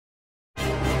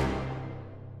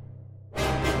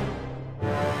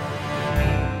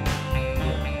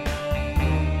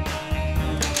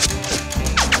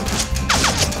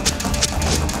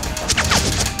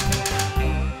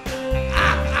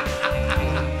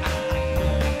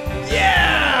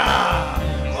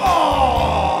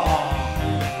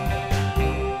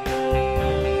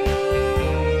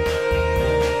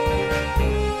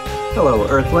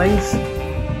Earthlings.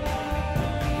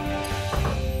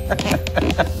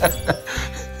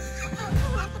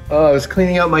 Oh, I was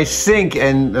cleaning out my sink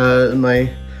and my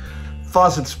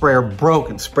faucet sprayer broke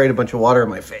and sprayed a bunch of water in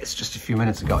my face just a few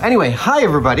minutes ago. Anyway, hi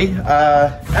everybody.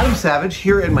 Adam Savage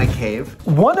here in my cave.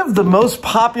 One of the most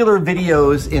popular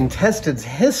videos in Tested's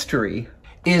history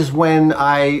is when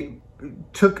I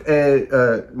took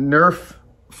a Nerf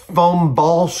foam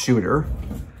ball shooter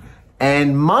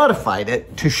and modified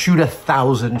it to shoot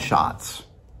 1,000 shots.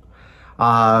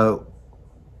 Our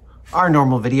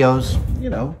normal videos, you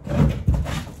know,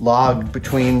 logged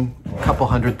between a couple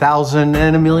 100,000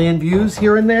 and 1 million views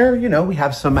here and there. You know, we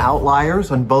have some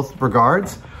outliers on both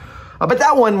regards. But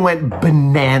that one went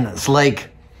bananas.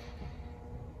 Like,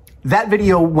 that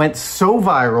video went so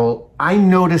viral, I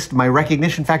noticed my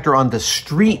recognition factor on the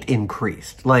street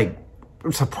increased, like,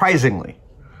 surprisingly.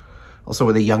 Also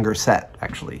with a younger set,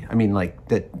 actually. I mean, like,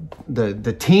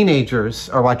 the teenagers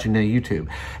are watching the YouTube.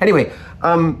 Anyway,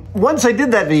 once I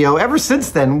did that video, ever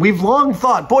since then, we've long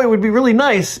thought, boy, it would be really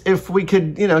nice if we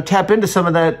could, you know, tap into some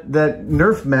of that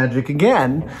Nerf magic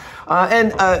again.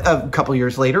 And a couple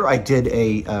years later, I did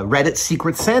a Reddit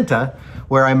Secret Santa,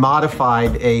 where I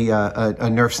modified a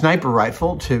Nerf sniper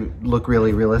rifle to look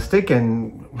really realistic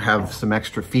and have some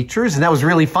extra features. And that was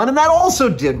really fun, and that also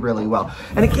did really well.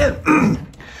 And again,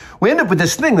 we end up with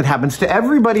this thing that happens to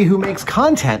everybody who makes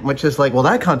content, which is like, well,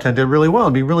 that content did really well.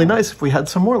 It'd be really nice if we had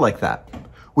some more like that,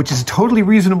 which is a totally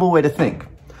reasonable way to think.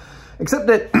 Except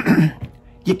that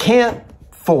you can't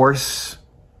force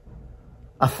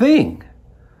a thing.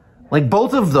 Like,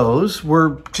 both of those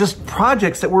were just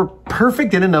projects that were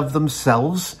perfect in and of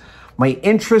themselves. My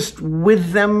interest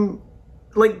with them,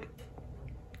 like,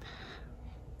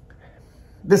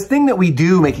 this thing that we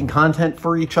do, making content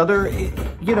for each other,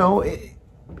 you know,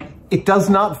 it does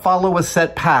not follow a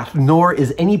set path, nor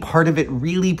is any part of it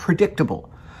really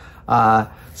predictable.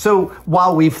 So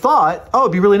while we've thought, oh,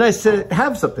 it'd be really nice to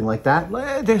have something like that,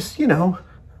 there's, you know,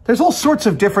 there's all sorts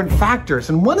of different factors.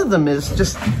 And one of them is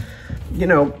just, you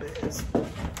know,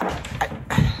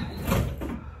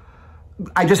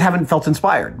 I just haven't felt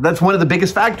inspired. That's one of the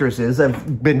biggest factors. Is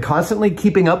I've been constantly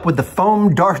keeping up with the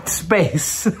foam dart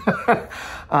space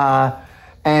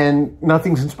and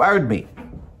nothing's inspired me.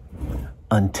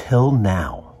 Until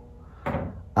now.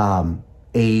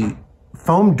 A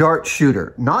foam dart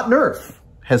shooter, not Nerf,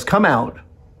 has come out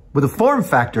with a form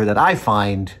factor that I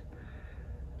find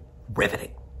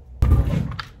riveting.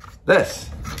 This.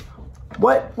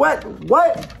 What?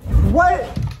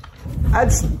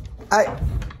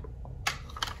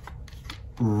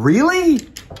 Really?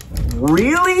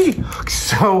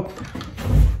 So,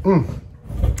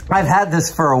 I've had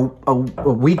this for a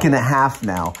week and a half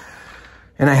now.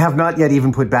 And I have not yet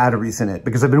even put batteries in it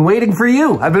because I've been waiting for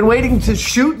you. I've been waiting to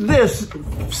shoot this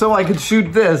so I could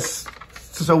shoot this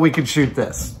so we could shoot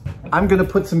this. I'm gonna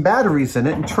put some batteries in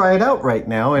it and try it out right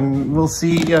now, and we'll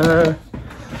see what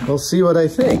I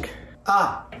think.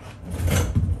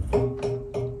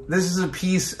 This is a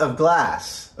piece of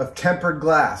glass, of tempered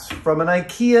glass, from an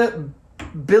IKEA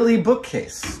Billy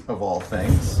bookcase, of all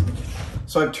things.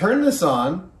 So I've turned this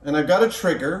on, and I've got a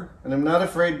trigger, and I'm not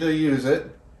afraid to use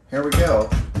it. Here we go.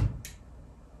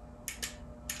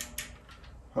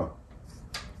 Huh.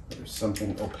 There's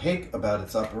something opaque about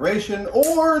its operation,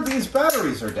 or these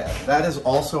batteries are dead. That is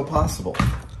also possible.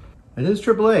 It is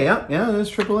AAA, yeah, it is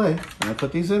AAA. I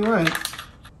put these in right.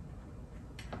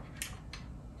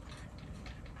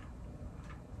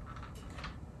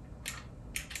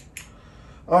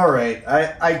 All right,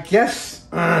 I guess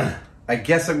I'm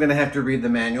gonna have to read the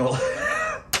manual.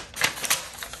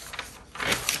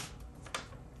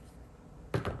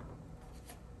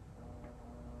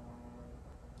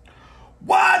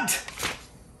 What?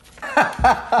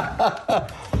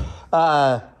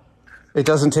 It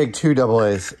doesn't take 2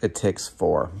 AA's, it takes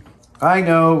 4. I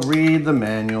know, read the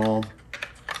manual.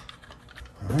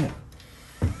 All right.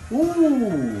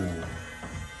 Ooh.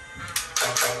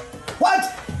 What?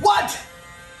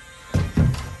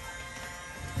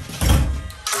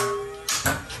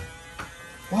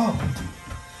 Whoa.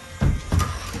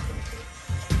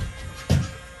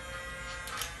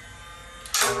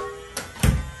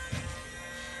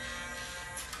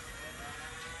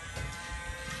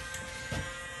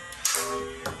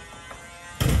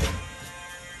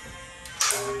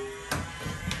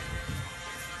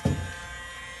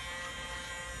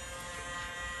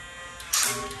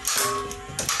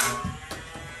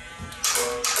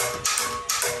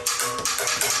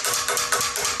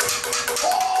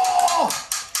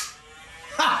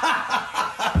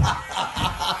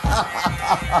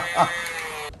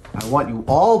 I want you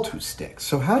all to stick.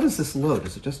 So how does this load?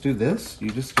 Does it just do this? You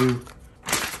just do...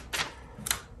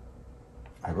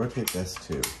 I rotate this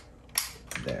to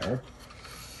there.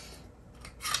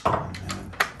 And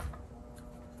then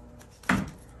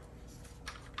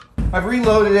I've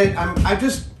reloaded it.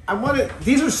 I want it,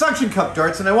 these are suction cup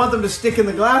darts and I want them to stick in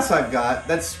the glass I've got.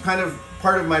 That's kind of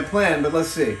part of my plan, but let's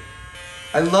see.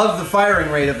 I love the firing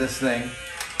rate of this thing.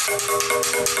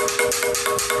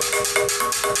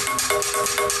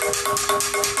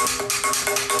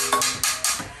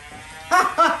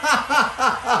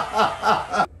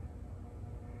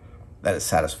 That is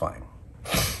satisfying.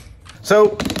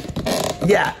 So,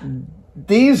 yeah,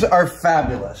 these are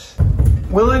fabulous.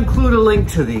 We'll include a link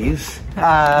to these.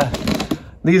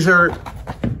 These are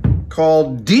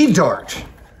called D-Dart.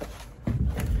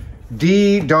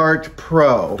 D-Dart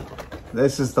Pro.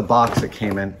 This is the box it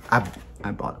came in. I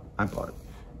bought it.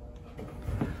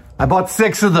 I bought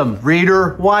 6 of them.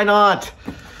 Reader, why not?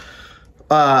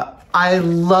 I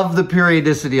love the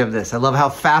periodicity of this. I love how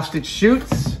fast it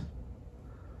shoots.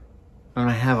 And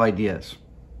I have ideas.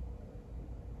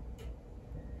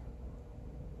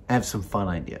 I have some fun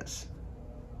ideas.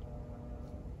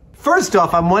 First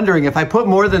off, I'm wondering if I put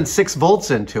more than 6 volts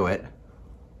into it,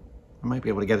 I might be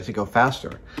able to get it to go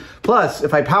faster. Plus,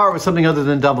 if I power it with something other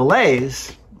than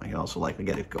AA's, I can also likely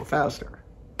get it to go faster.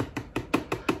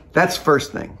 That's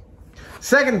first thing.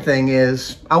 Second thing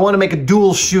is, I want to make a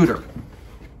dual shooter.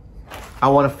 I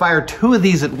want to fire 2 of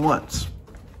these at once.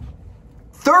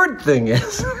 Third thing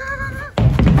is,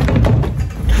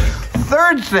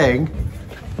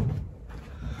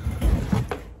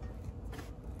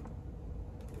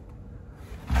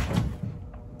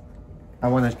 I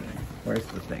want to, where's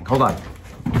the thing? Hold on.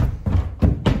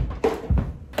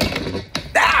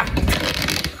 Ah!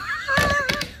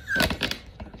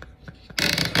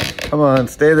 Come on,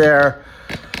 stay there.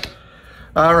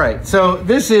 All right, so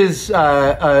this is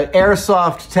an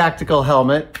airsoft tactical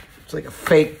helmet. It's like a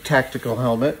fake tactical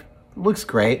helmet. It looks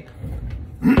great.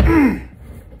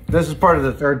 This is part of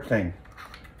the third thing.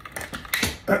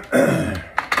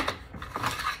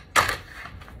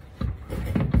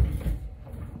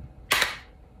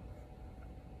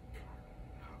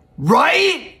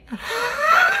 Right?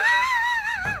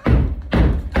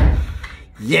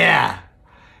 Yeah.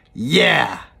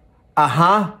 Yeah.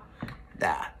 Uh-huh.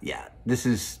 Yeah. This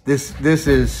is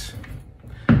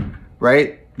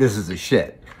right? This is a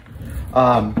shit.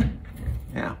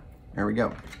 Yeah, there we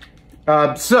go.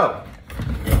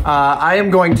 I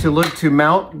am going to look to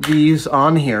mount these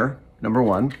on here, number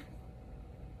 1.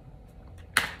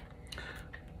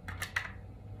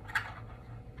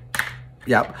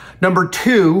 Yep. Number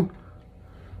 2,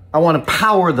 I want to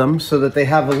power them so that they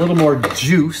have a little more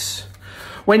juice.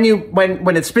 When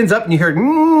it spins up and you hear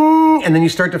and then you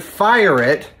start to fire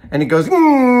it and it goes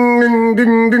ding,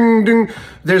 ding, ding, ding.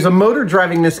 There's a motor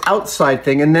driving this outside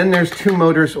thing, and then there's 2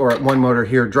 motors, or 1 motor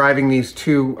here, driving these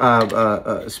 2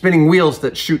 spinning wheels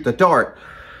that shoot the dart.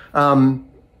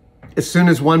 As soon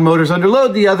as one motor's under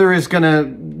load, the other is going to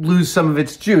lose some of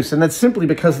its juice, and that's simply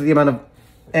because of the amount of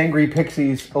angry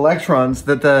pixies electrons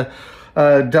that the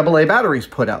AA batteries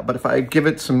put out. But if I give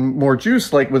it some more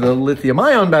juice, like with a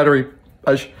lithium-ion battery,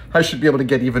 I should be able to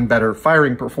get even better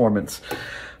firing performance.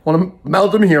 I want to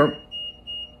mount them here.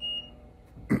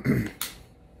 I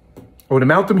want to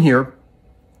mount them here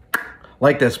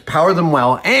like this, power them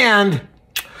well, and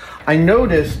I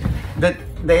noticed that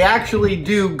they actually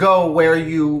do go where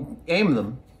you aim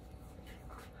them.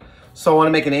 So I want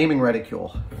to make an aiming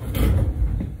reticule.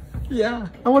 Yeah,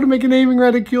 I want to make an aiming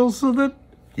reticule so that,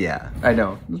 yeah, I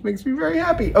know. This makes me very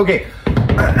happy. Okay,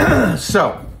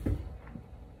 so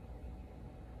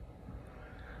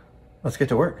let's get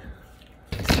to work.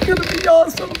 It's gonna be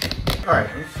awesome. All right,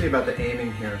 let's see about the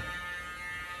aiming here.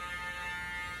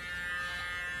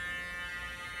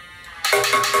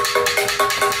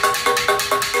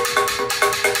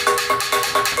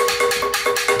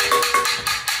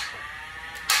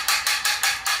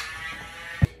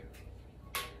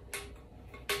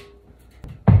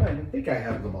 I think I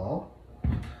have them all.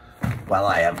 Well,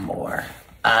 I have more.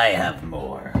 I have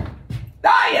more.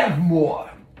 I have more.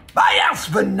 I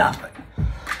ask for nothing.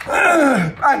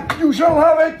 And you shall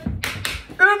have it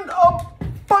in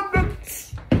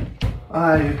abundance.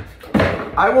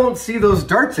 I won't see those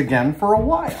darts again for a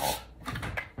while.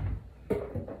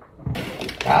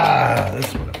 This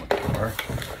is what I'm looking for.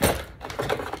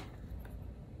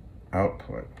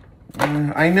 Output.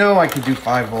 I know I could do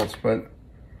 5 volts, but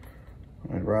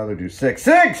I'd rather do 6.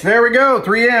 6! There we go!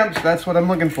 3 amps. That's what I'm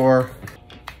looking for.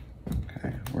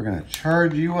 Okay, we're going to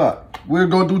charge you up. We're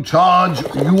going to charge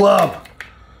you up.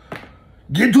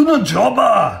 Get to the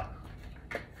chopper.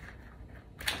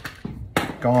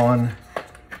 Gone.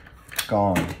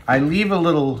 gone. I leave a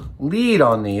little lead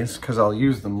on these because I'll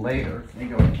use them later. They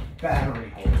go in battery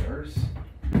holders.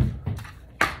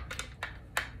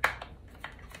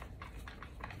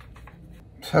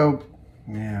 So,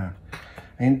 yeah.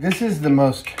 I mean, this is the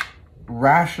most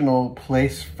rational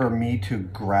place for me to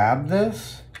grab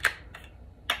this.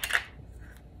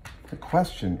 The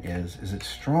question is it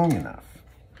strong enough?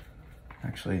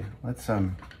 Actually, let's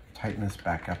tighten this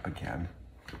back up again.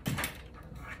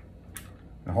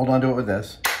 Now hold on to it with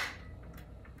this.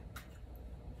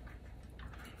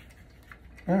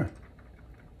 Yeah.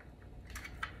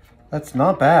 That's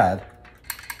not bad.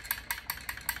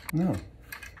 No.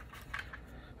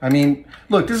 I mean,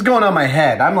 look, this is going on my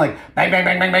head. I'm like, bang, bang,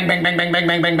 bang, bang, bang, bang, bang, bang, bang,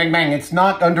 bang, bang, bang, bang. It's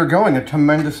not undergoing a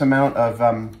tremendous amount of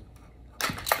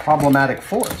problematic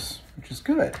force, which is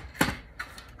good.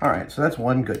 All right, so that's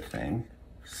one good thing.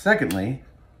 Secondly,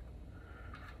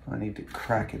 I need to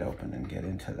crack it open and get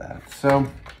into that. So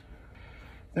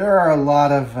there are a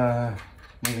lot of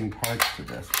moving parts to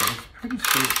this, but it's pretty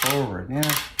straightforward. Yeah.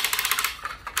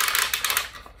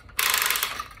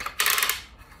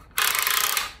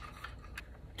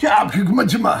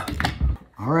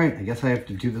 All right, I guess I have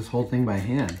to do this whole thing by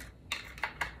hand.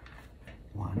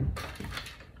 1,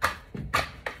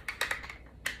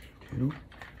 2.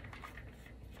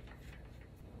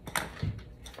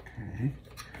 Okay.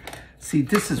 See,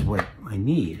 this is what I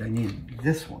need. I need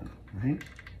this one, right?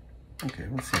 Okay,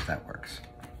 let's see if that works.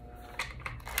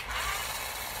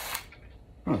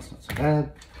 Oh, it's not so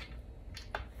bad.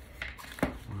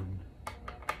 1,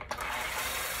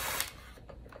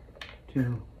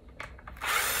 2,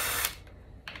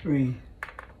 3,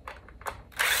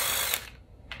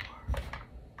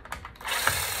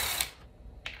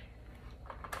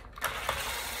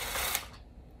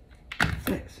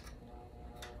 6.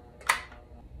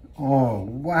 Oh,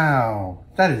 wow.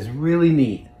 That is really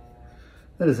neat.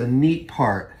 That is a neat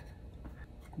part.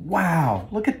 Wow,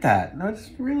 look at that. That's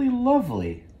really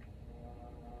lovely.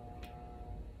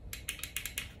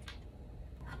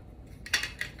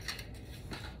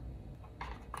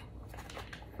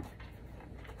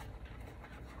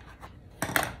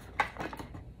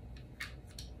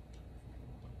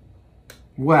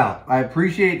 Well, I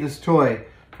appreciate this toy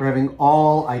for having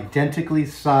all identically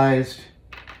sized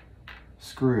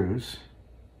screws.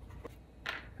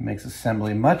 It makes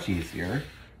assembly much easier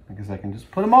because I can just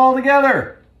put them all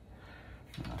together.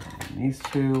 These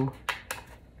two.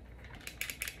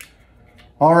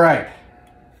 All right,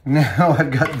 now I've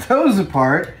got those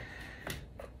apart.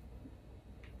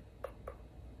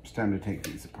 It's time to take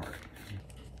these apart.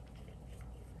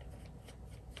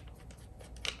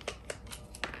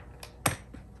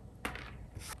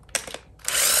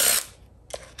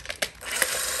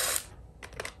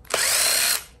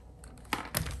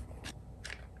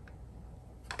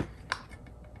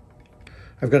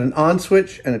 I've got an on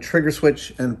switch and a trigger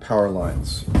switch and power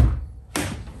lines.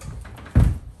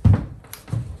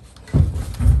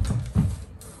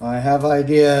 I have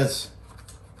ideas.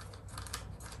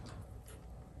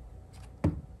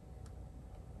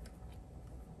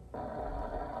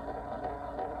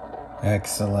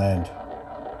 Excellent.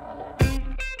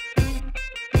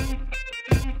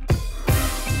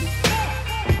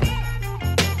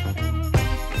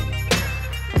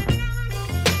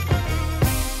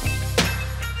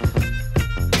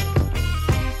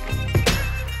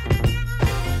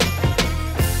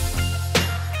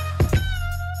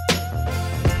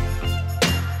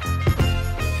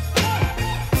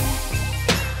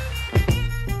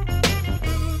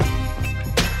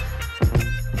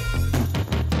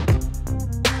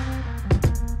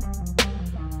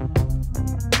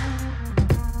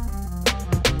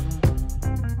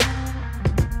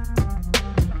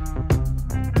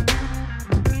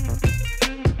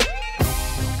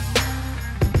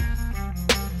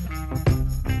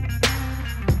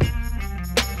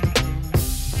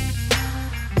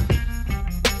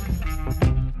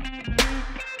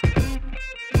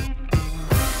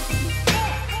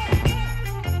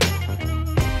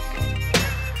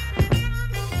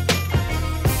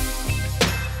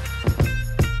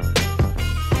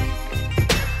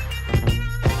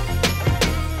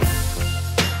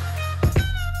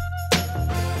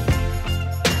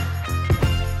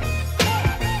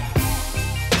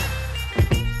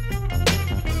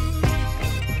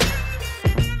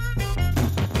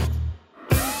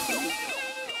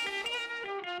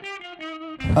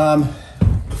 I've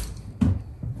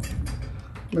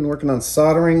been working on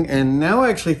soldering, and now I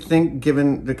actually think,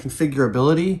 given the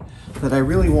configurability, that I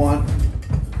really want,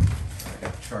 I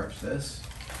gotta charge this,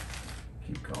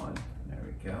 keep going, there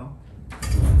we go.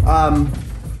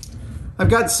 I've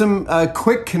got some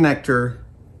quick connector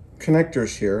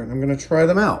connectors here, and I'm gonna try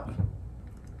them out.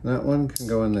 That one can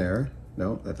go in there.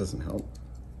 No, that doesn't help.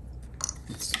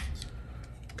 Let's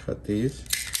cut these.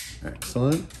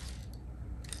 Excellent.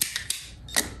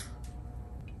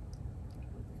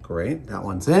 Great, that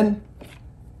one's in.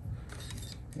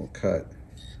 We'll cut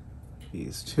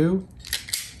these two.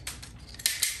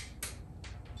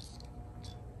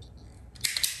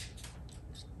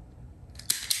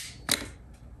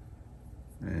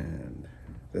 And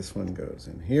this one goes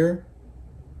in here.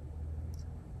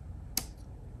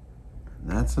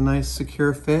 And that's a nice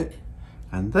secure fit.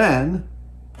 And then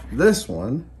this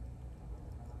one,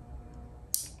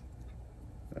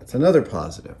 that's another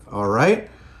positive. All right,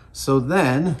 so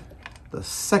then the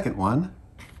second one.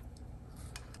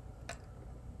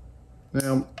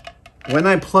 Now, when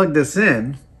I plug this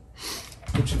in,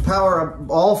 it should power up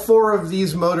all 4 of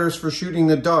these motors for shooting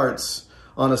the darts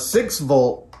on a 6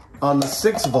 volt, on the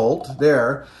 6 volt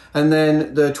there. And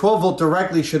then the 12 volt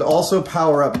directly should also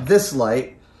power up this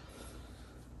light.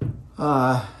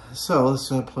 So let's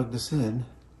plug this in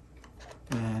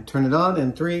and turn it on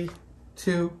in 3,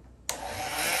 2.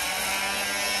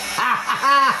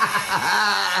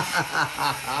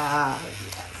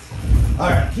 All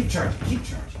right, keep charging, keep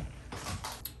charging.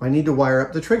 I need to wire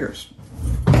up the triggers.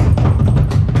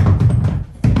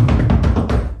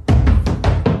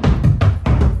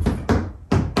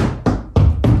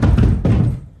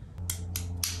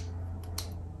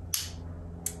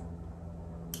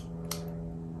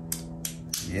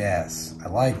 Yes, I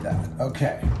like that.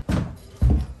 Okay.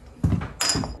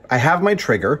 I have my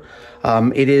trigger.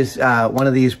 It is one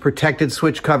of these protected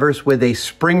switch covers with a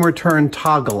spring return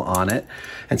toggle on it.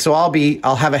 And so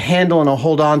I'll have a handle and I'll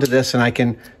hold on to this and I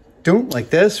can do like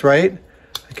this, right?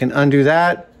 I can undo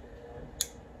that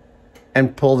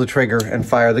and pull the trigger and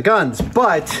fire the guns.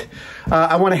 But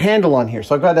I want a handle on here.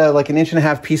 So I've got like an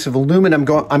 1.5 piece of aluminum.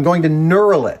 I'm going to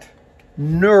knurl it.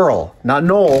 Knurl, not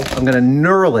knoll. I'm going to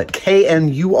knurl it.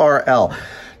 K-N-U-R-L.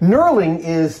 Knurling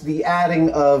is the adding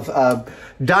of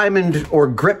diamond or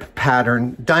grip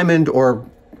pattern, diamond or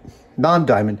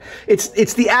non-diamond.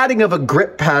 It's the adding of a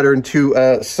grip pattern to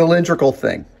a cylindrical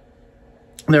thing.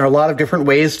 There are a lot of different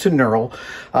ways to knurl,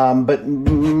 but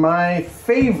my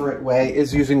favorite way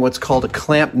is using what's called a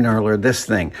clamp knurler, this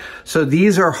thing. So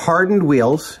these are hardened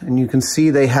wheels, and you can see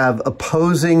they have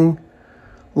opposing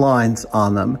lines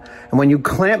on them. And when you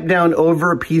clamp down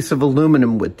over a piece of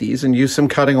aluminum with these and use some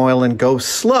cutting oil and go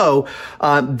slow,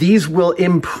 these will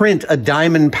imprint a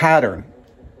diamond pattern.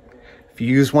 If you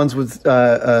use ones with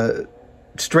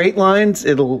straight lines,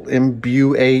 it'll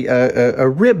imbue a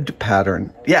ribbed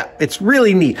pattern. Yeah, it's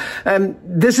really neat.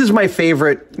 This is my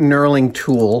favorite knurling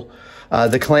tool,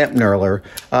 the clamp knurler.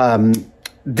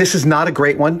 This is not a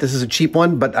great one. This is a cheap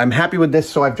one, but I'm happy with this.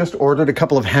 So I've just ordered a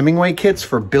couple of Hemingway kits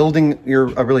for building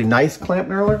a really nice clamp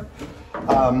knurler.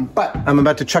 But I'm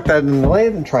about to chuck that in the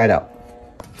lathe and try it out.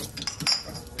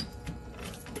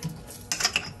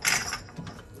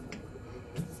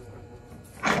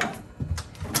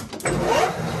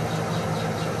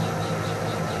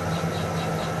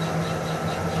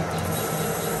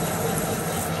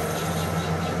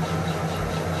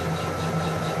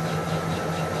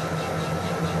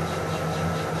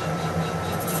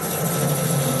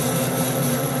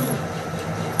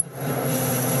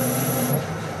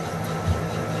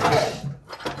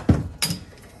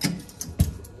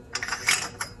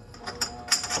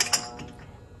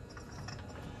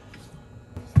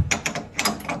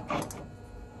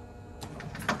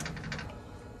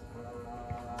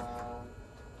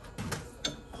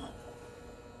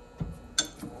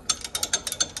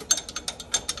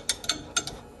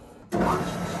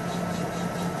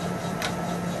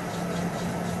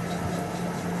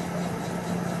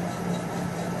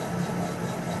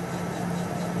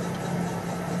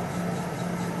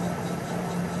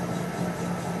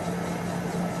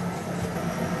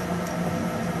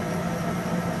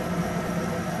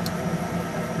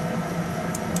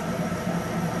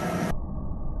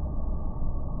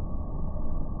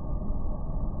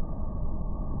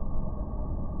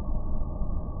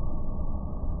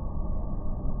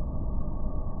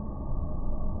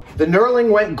 The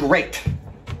knurling went great.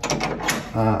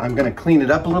 I'm gonna clean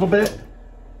it up a little bit.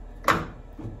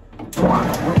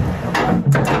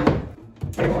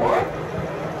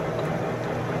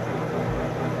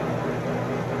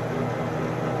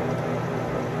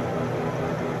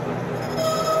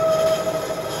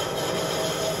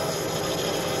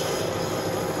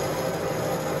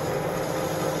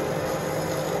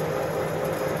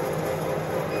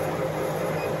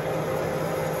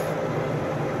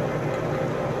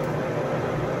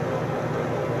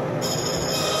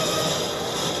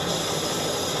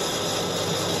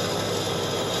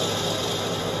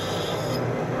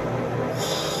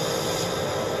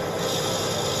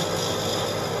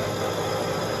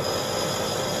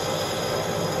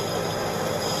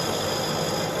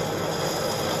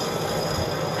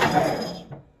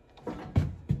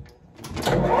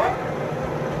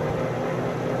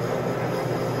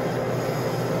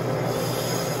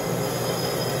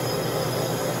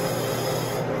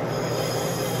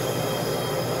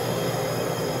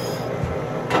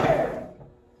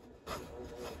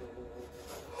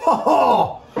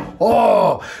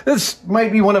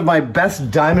 might be one of my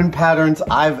best diamond patterns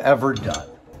I've ever done.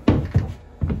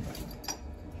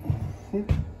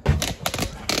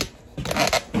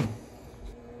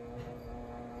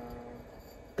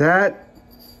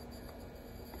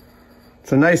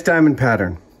 It's a nice diamond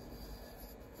pattern.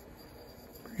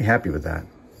 Pretty happy with that.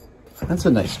 That's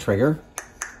a nice trigger.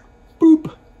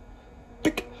 Boop.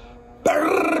 Pick.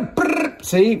 Brr, brr.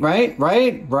 See, right?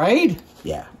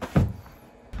 Yeah.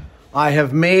 I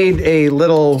have made a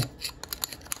little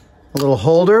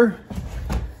holder.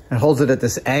 It holds it at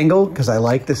this angle because I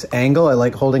like this angle. I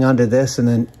like holding onto this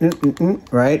and then,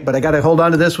 right? But I got to hold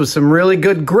onto this with some really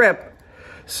good grip.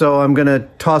 So I'm going to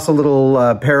toss a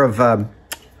little pair of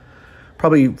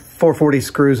probably 440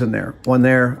 screws in there. One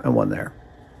there and one there.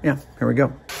 Yeah, here we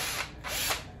go.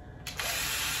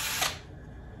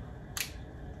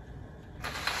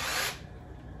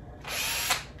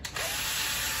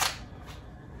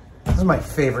 This is my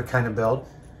favorite kind of build.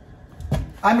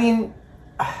 I mean,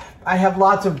 I have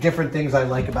lots of different things I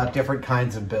like about different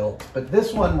kinds of builds, but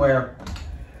this one where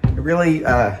it really,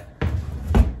 the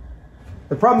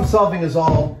problem solving is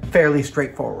all fairly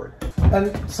straightforward.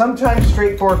 And sometimes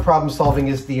straightforward problem solving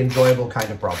is the enjoyable kind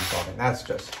of problem solving. That's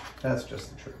just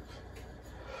the truth.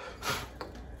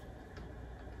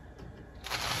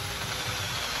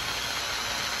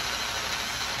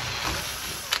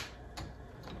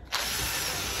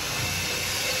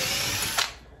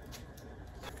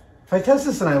 If I test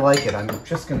this and I like it, I'm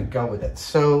just going to go with it.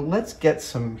 So let's get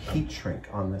some heat shrink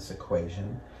on this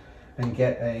equation and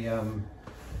get a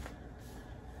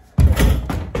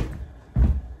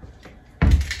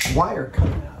wire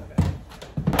coming out of it.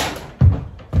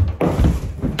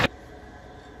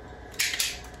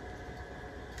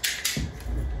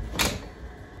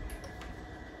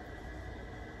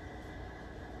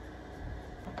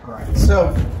 All right,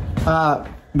 so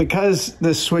because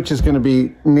this switch is going to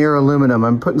be near aluminum,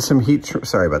 I'm putting some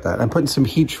sorry about that. I'm putting some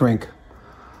heat shrink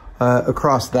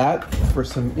across that for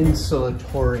some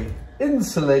insulational.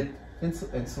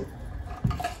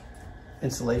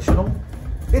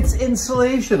 It's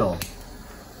insulational.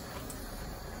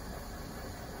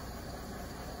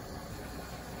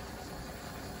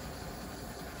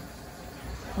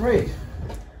 Great.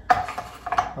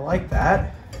 I like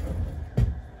that.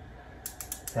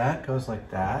 That goes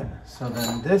like that. So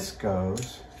then this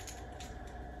goes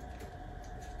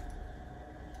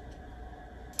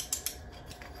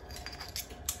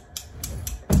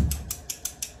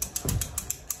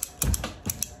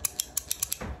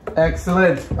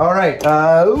excellent. All right.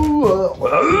 Oh,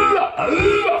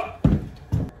 yeah.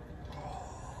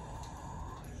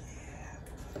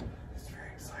 It's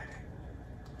very exciting.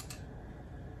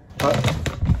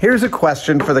 Here's a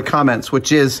question for the comments,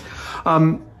 which is,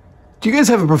 do you guys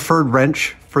have a preferred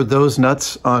wrench for those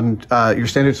nuts on your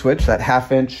standard switch, that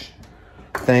 1/2 inch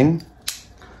thing?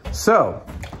 So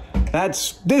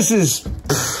this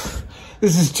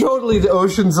is totally the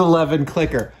Ocean's 11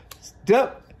 clicker.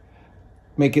 Step,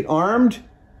 make it armed,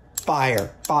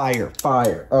 fire, fire,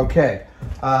 fire. Okay,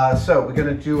 so we're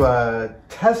gonna do a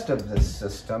test of this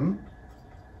system.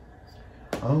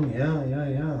 Oh yeah.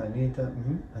 I need that,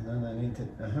 and then I need to,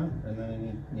 and then I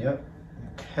need, yep.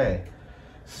 Okay.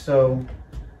 So,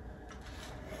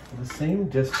 the same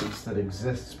distance that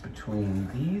exists between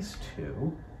these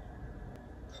two,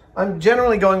 I'm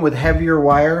generally going with heavier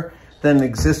wire than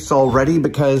exists already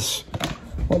because,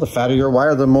 well, the fatter your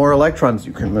wire, the more electrons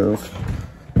you can move,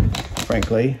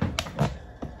 frankly.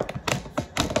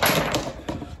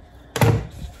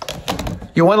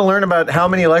 You want to learn about how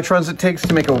many electrons it takes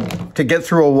to get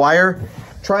through a wire?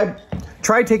 Try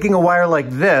taking a wire like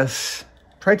this.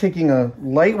 Try taking a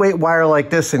lightweight wire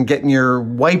like this and getting your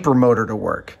wiper motor to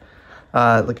work.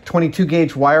 Like a 22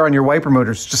 gauge wire on your wiper motor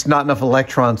is just not enough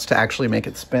electrons to actually make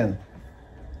it spin.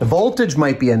 The voltage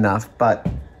might be enough, but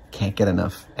can't get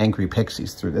enough angry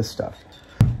pixies through this stuff.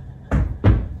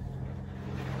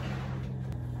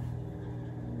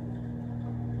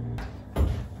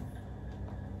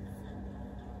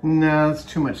 No, that's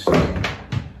too much steam. I'm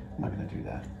not gonna do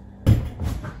that.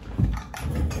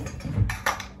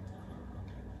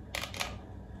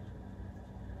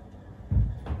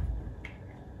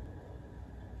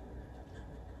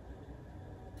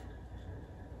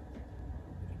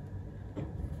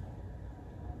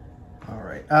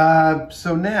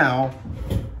 So now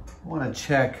I want to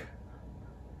check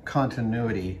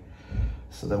continuity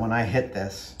so that when I hit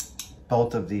this,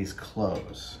 both of these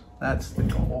close. That's the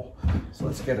goal. So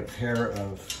let's get a pair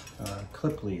of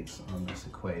clip leads on this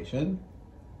equation.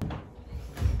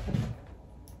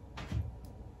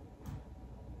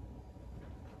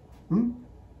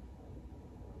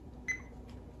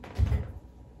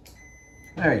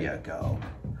 There you go.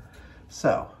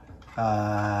 So,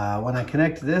 when I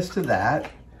connect this to that,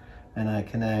 and I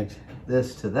connect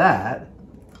this to that,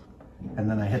 and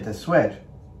then I hit the switch.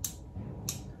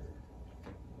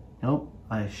 Nope,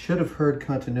 I should have heard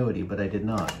continuity, but I did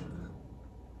not.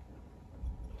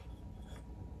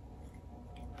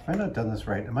 Have I not done this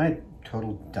right? Am I a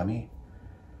total dummy?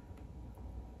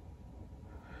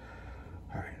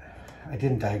 All right, I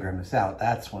didn't diagram this out.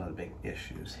 That's one of the big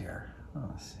issues here. Oh,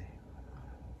 let's see.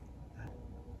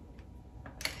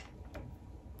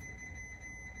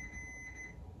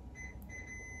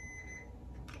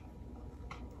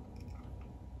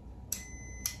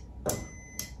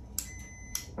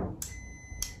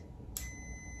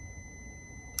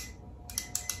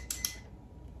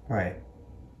 Right.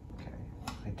 Okay.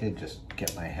 I did just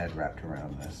get my head wrapped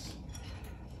around this.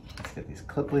 Let's get these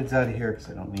clip leads out of here because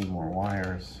I don't need more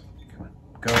wires. Come on,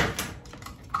 go.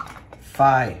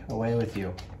 Fie, away with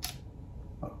you.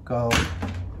 Oh, go.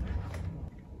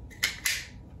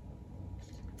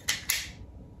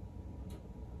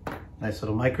 Nice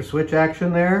little micro switch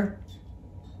action there.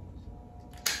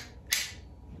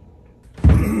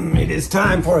 It is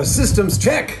time for a systems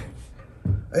check.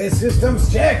 A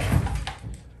systems check.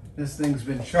 This thing's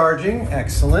been charging,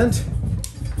 excellent.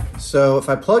 So if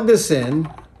I plug this in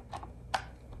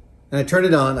and I turn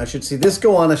it on, I should see this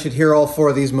go on. I should hear all 4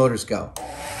 of these motors go.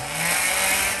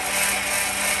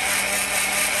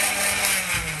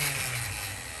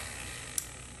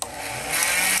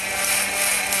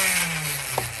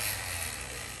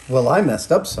 Well, I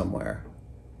messed up somewhere.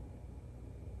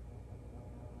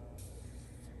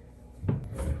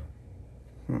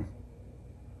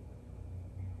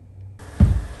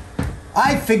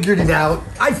 I figured it out.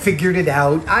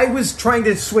 I was trying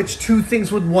to switch 2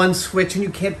 things with 1 switch, and you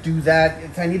can't do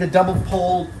that. I need a double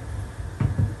pole,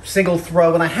 single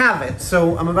throw, and I have it,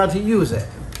 so I'm about to use it.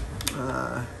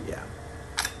 Yeah.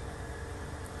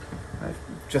 I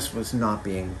just was not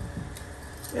being,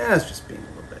 I was just being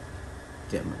a little bit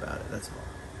dim about it, that's all.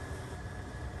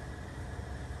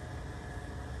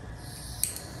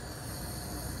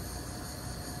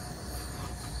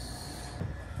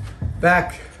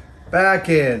 Back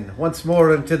in, once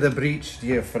more into the breach,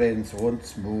 dear friends,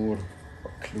 once more.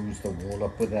 I'll close the wall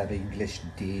up with that English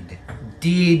dead.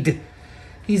 Dead.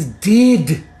 He's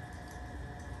dead.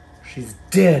 She's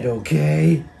dead,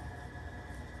 okay?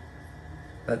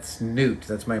 That's Newt.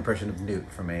 That's my impression of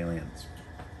Newt from Aliens.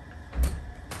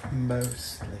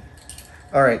 Mostly.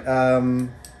 All right, so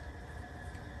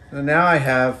now I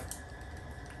have,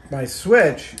 my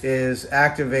switch is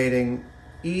activating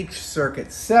each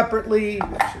circuit separately,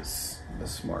 which is the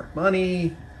smart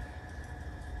money.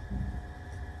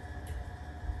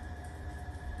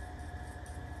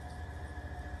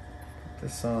 Put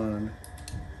this on.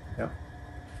 Yep.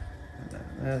 And then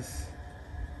this.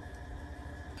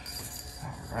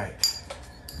 All right.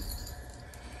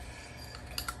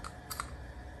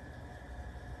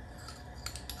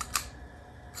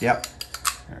 Yep.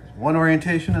 There's one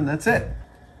orientation and that's it.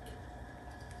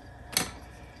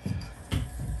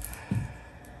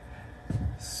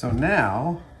 So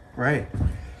now, right,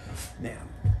 now,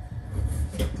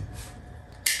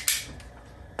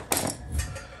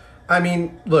 I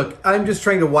mean, look, I'm just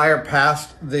trying to wire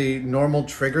past the normal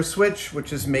trigger switch,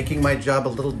 which is making my job a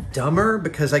little dumber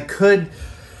because I could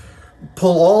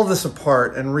pull all of this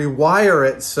apart and rewire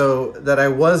it so that I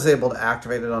was able to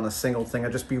activate it on a single thing.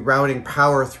 I'd just be routing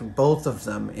power through both of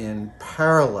them in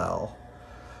parallel.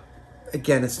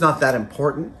 Again, it's not that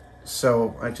important,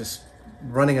 so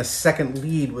running a second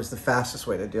lead was the fastest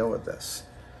way to deal with this.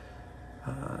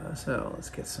 So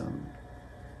let's get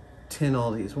tin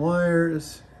all these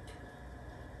wires.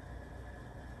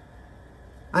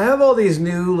 I have all these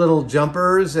new little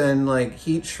jumpers and like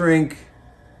heat shrink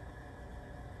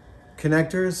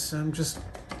connectors.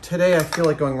 Today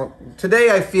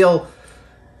I feel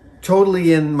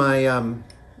totally in my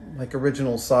like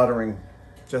original soldering,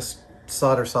 just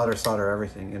solder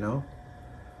everything, you know?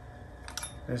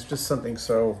 There's just something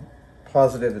so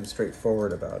positive and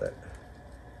straightforward about it.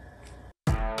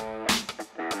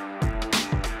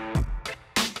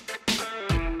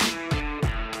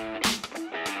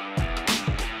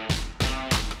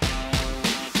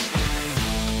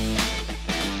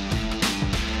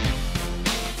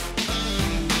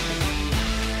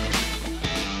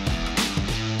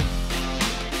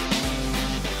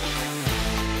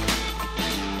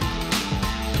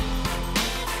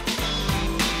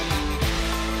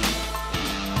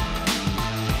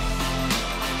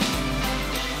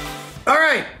 All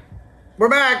right, we're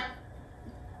back.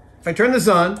 If I turn this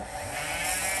on,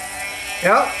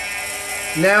 yep,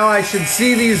 now I should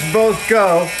see these both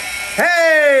go.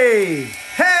 Hey,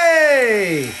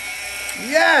 Hey!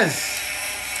 Yes!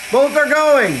 Both are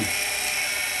going.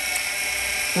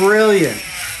 Brilliant.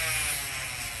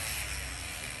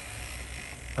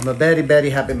 I'm a very, very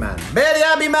happy man. Very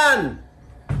happy man!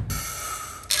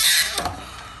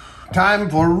 Time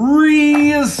for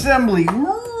reassembly.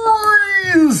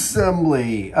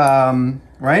 Reassembly.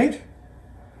 Right?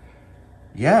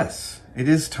 Yes, it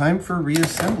is time for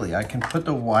reassembly. I can put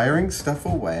the wiring stuff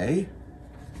away.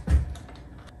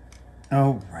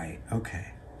 Oh, right.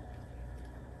 Okay.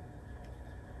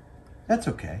 That's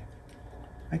okay.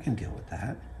 I can deal with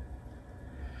that.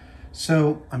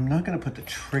 So I'm not going to put the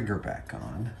trigger back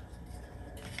on,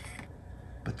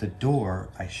 but the door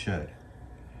I should.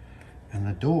 And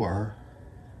the door,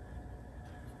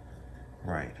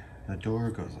 right, the door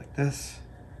goes like this.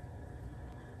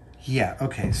 Yeah,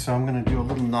 okay, so I'm going to do a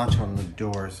little notch on the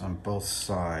doors on both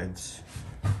sides.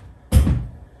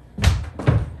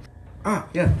 Ah,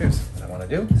 yeah, here's what I want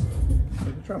to do.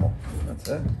 Do the Dremel. That's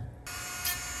it.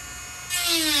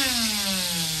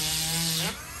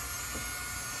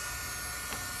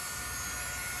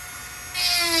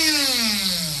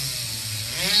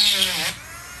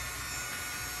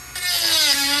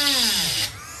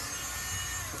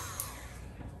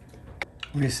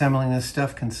 Reassembling this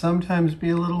stuff can sometimes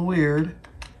be a little weird,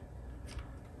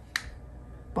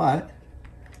 but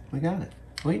we got it.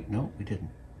 Wait, no, we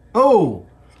didn't. Oh!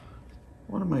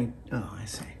 What am I? Oh, I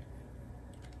see.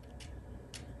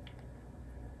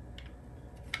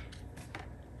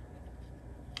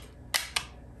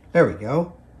 There we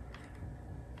go.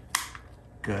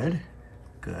 Good,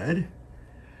 good.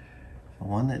 The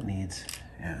one that needs,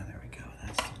 yeah, there we go.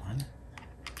 That's the one.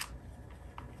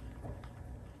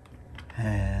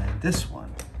 And this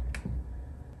one.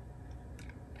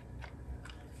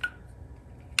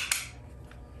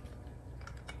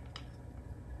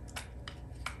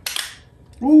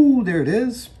 Ooh, there it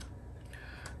is.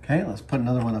 Okay, let's put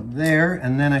another one up there,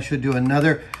 and then I should do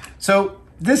another. So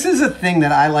this is a thing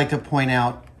that I like to point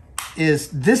out, is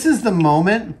this is the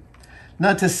moment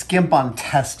not to skimp on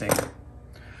testing.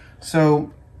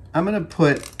 So I'm gonna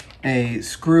put a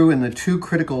screw in the two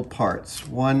critical parts,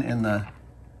 one in the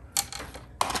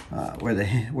where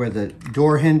the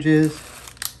door hinge is,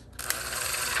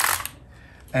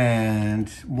 and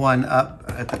one up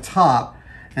at the top,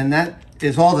 and that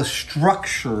is all the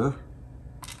structure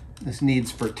this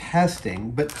needs for testing.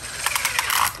 But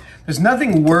there's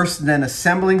nothing worse than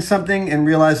assembling something and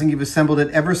realizing you've assembled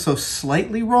it ever so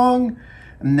slightly wrong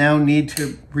and now need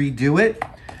to redo it.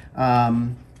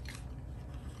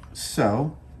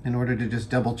 So in order to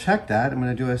just double check that, I'm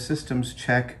going to do a systems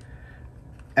check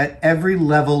at every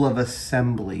level of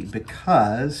assembly,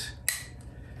 because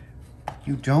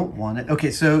you don't want it. Okay,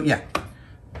 so yeah.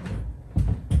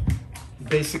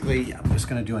 Basically, I'm just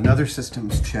going to do another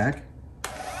systems check.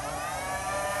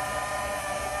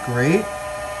 Great.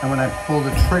 And when I pull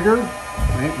the trigger,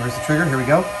 wait, where's the trigger? Here we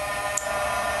go.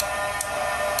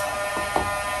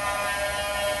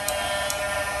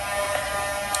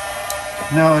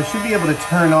 Now I should be able to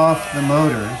turn off the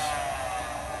motors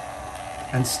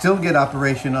and still get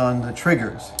operation on the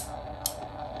triggers.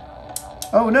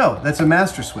 Oh no, that's a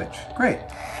master switch. Great.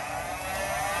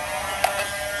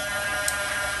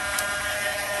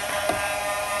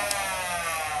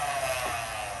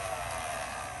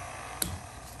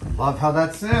 Love how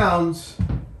that sounds.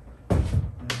 That's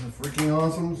a freaking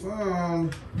awesome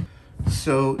sound.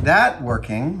 So that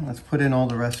working, let's put in all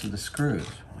the rest of the screws.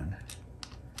 1,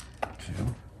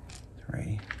 2,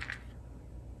 3,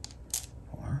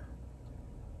 4.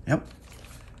 Yep.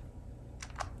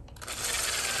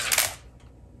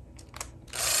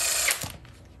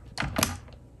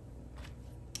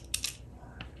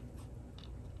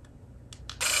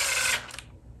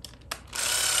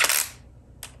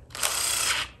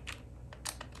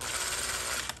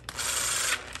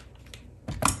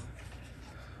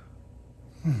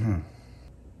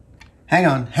 Hang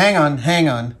on, hang on, hang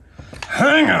on.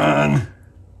 Hang on.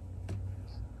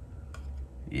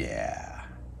 Yeah.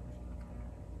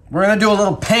 We're gonna do a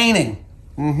little painting.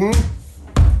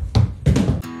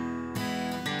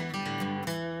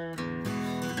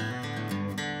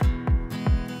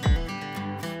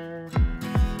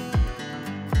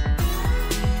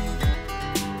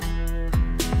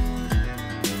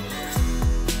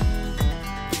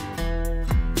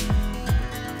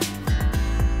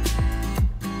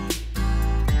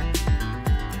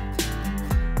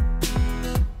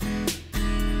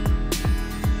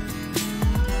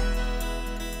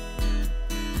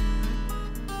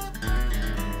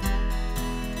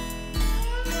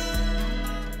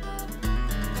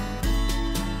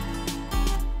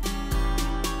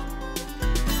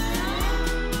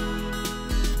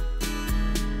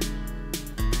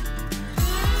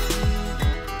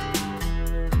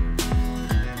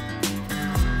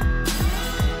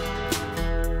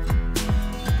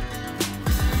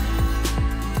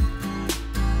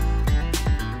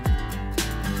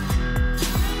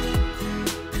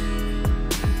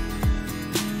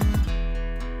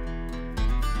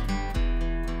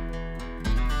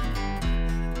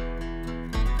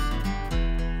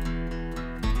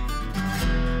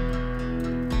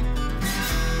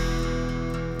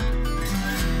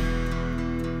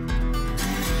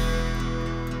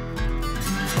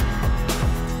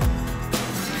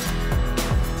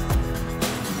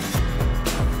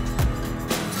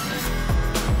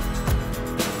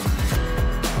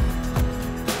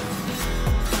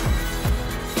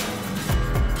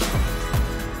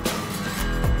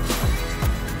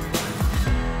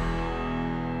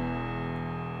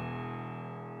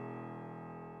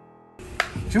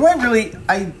 Do I really,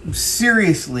 I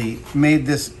seriously made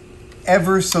this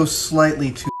ever so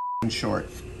slightly too short.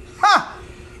 Ha!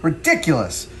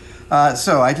 Ridiculous.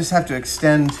 So I just have to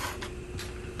extend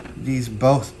these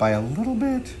both by a little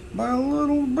bit,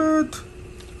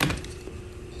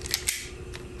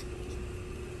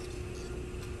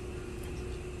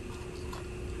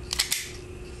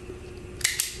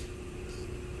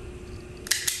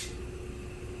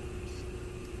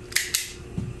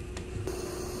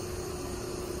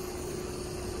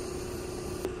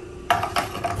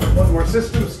 One more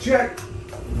systems check.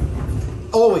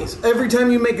 Always, every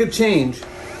time you make a change,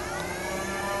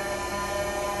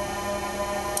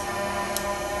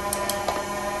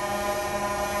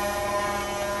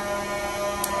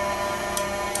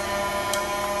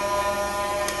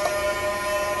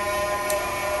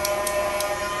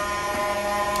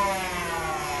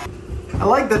 I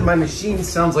like that my machine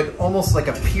sounds like almost like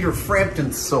a Peter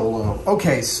Frampton solo.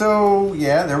 Okay, so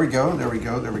yeah, there we go.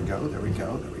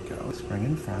 Spring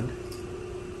in front.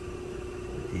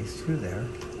 These two there.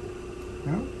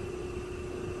 No?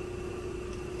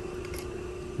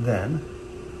 Then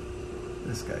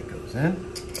this guy goes in.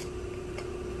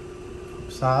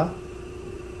 Saw.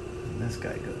 And this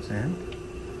guy goes in.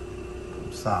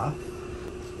 Saw.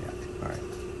 Yeah, all right.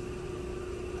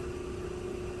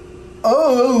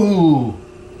 Oh!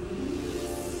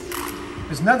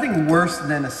 There's nothing worse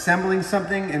than assembling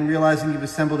something and realizing you've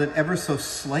assembled it ever so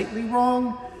slightly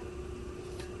wrong.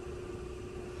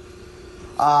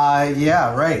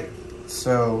 Yeah, right.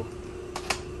 So,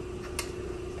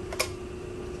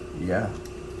 yeah.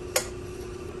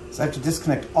 So I have to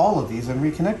disconnect all of these and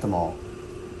reconnect them all.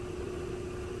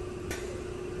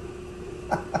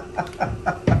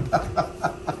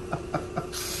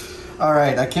 All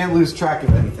right, I can't lose track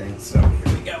of anything, so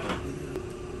here we go.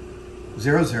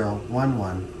 0, 0, 1,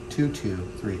 1, 2, 2,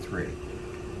 3, 3.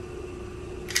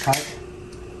 Cut,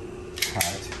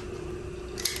 cut,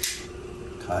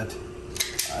 cut,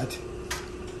 cut.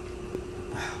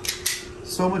 Wow.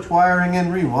 So much wiring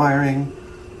and rewiring.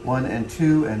 1 and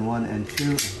 2 and 1 and 2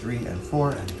 and 3 and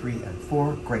 4 and 3 and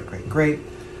 4. Great, great, great.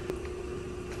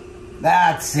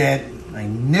 That's it. I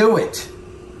knew it.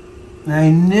 I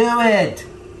knew it.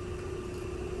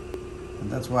 And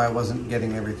that's why I wasn't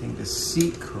getting everything to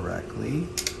seat correctly.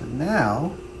 But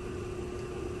now,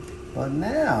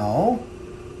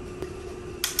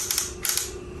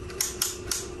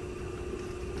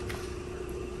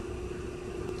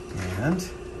 and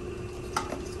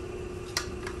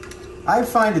I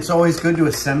find it's always good to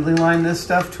assembly line this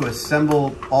stuff, to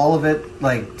assemble all of it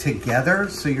like together,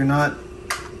 so you're not,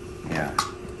 yeah.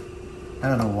 I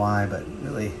don't know why, but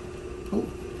really, ooh.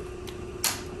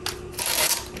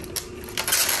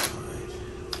 All right.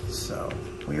 So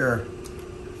we are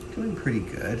doing pretty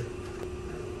good.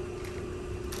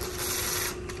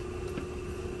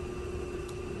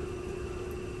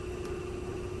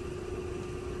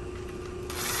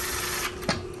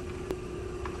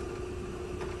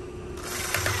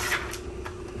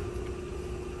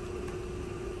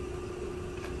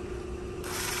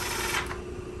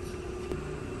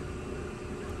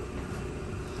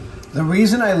 The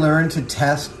reason I learned to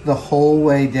test the whole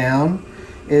way down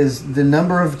is the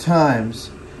number of times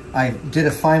I did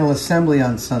a final assembly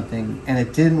on something and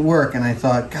it didn't work, and I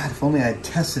thought, God, if only I had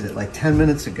tested it like 10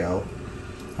 minutes ago,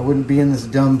 I wouldn't be in this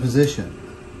dumb position.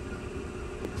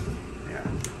 Yeah.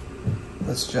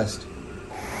 Let's just...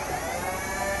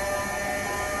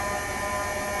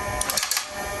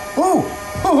 Whoa!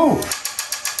 Whoa!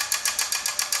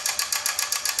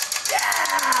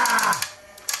 Yeah!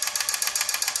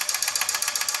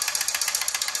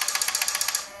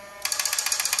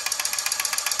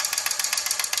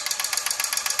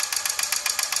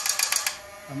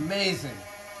 Amazing.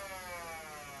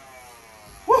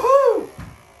 Woohoo!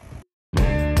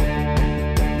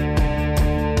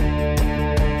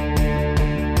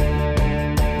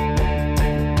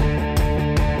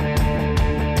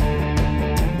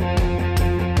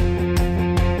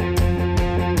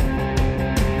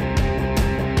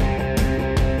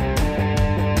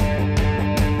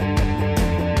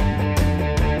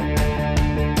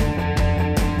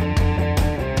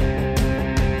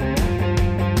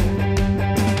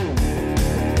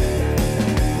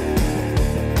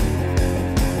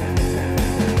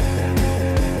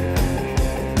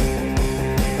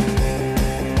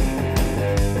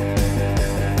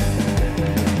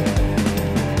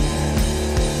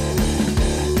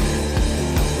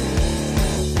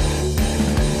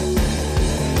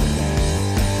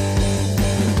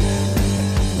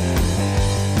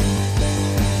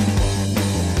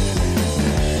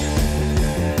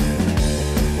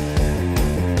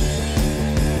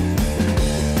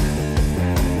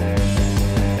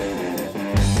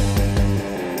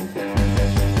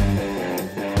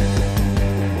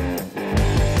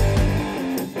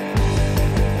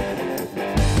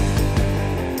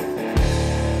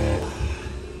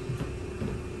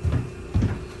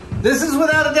 This is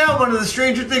without a doubt one of the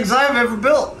stranger things I've ever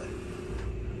built.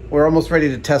 We're almost ready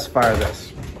to test fire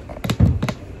this.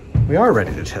 We are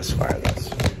ready to test fire this.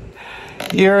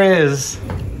 Here is.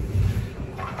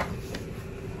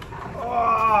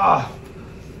 Oh,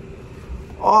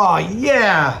 oh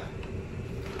yeah.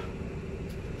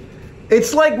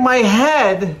 It's like my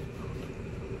head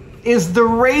is the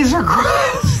Razor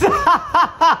Crest.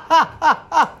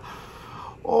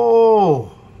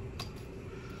 Oh.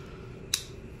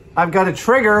 I've got a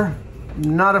trigger.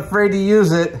 I'm not afraid to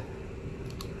use it.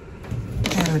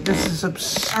 Dude, this is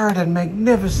absurd and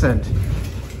magnificent.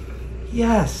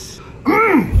 Yes.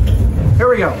 Here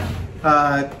we go.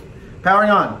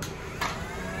 Powering on.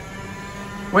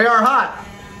 We are hot.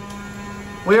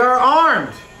 We are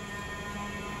armed.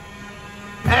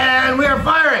 And we are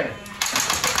firing.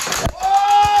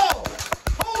 Oh!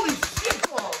 Holy shit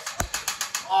balls!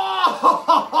 Oh!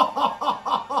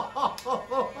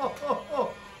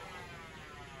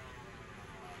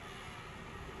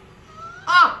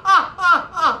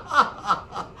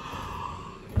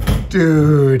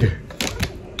 Dude.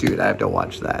 Dude, I have to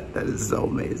watch that. That is so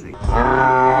amazing.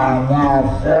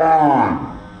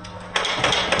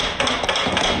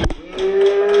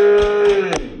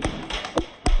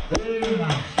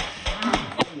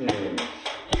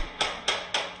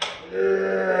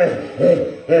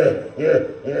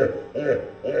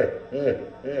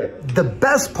 The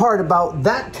best part about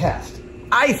that test,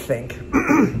 I think,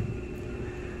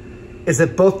 is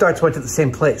that both darts went to the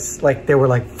same place. Like they were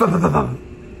like,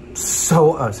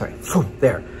 so, oh, sorry,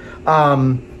 there.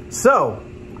 So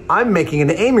I'm making an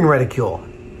aiming reticule.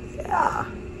 Yeah.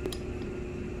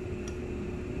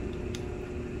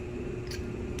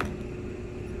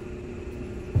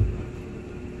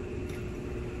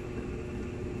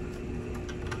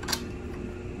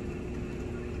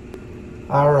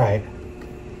 All right.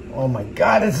 Oh my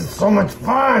God, this is so much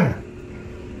fun.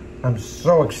 I'm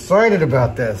so excited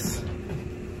about this.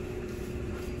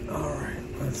 All right,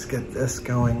 let's get this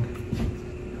going.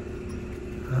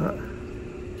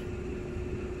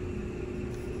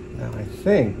 Now I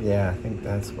think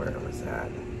that's where it was at.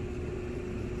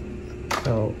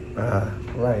 So,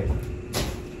 right.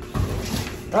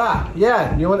 Ah,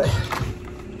 yeah, you want to...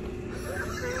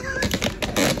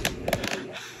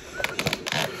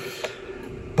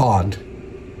 Bond.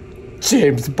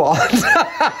 James Bond.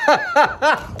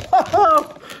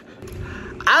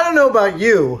 I don't know about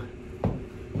you,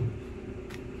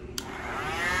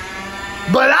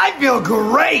 but I feel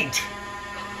great.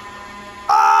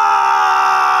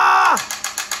 Ah!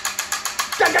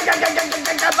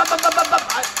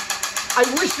 I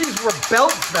wish these were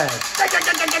belts then.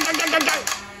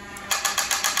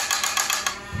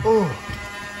 Oh.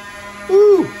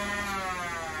 Ooh.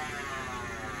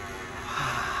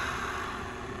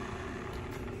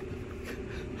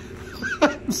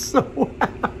 I'm so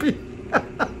happy.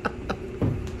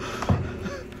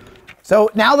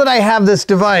 So now that I have this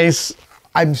device,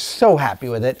 I'm so happy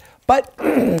with it. But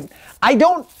I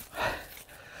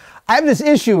have this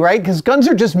issue, right? Because guns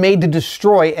are just made to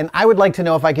destroy, and I would like to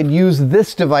know if I could use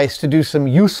this device to do some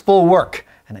useful work.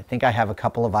 And I think I have a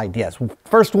couple of ideas.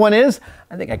 First one is,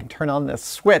 I think I can turn on this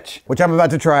switch, which I'm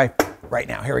about to try right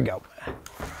now. Here we go.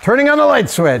 Turning on the light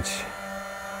switch.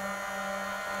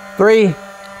 3,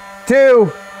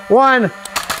 2, 1.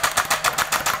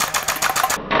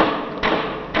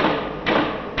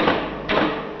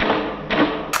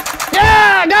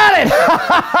 Yeah, I got it!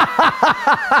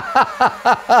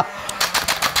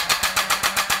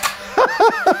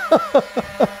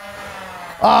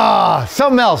 Ah,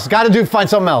 something else. Got to find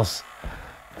something else.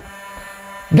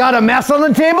 Got a mess on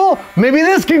the table? Maybe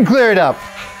this can clear it up.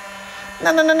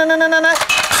 No.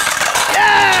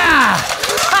 Yeah!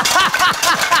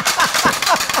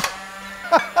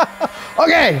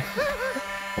 Okay.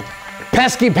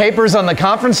 Pesky papers on the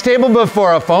conference table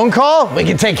before a phone call? We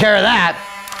can take care of that.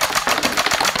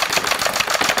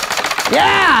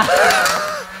 Yeah!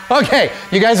 Okay,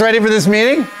 you guys ready for this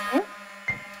meeting?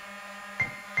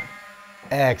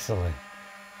 Excellent.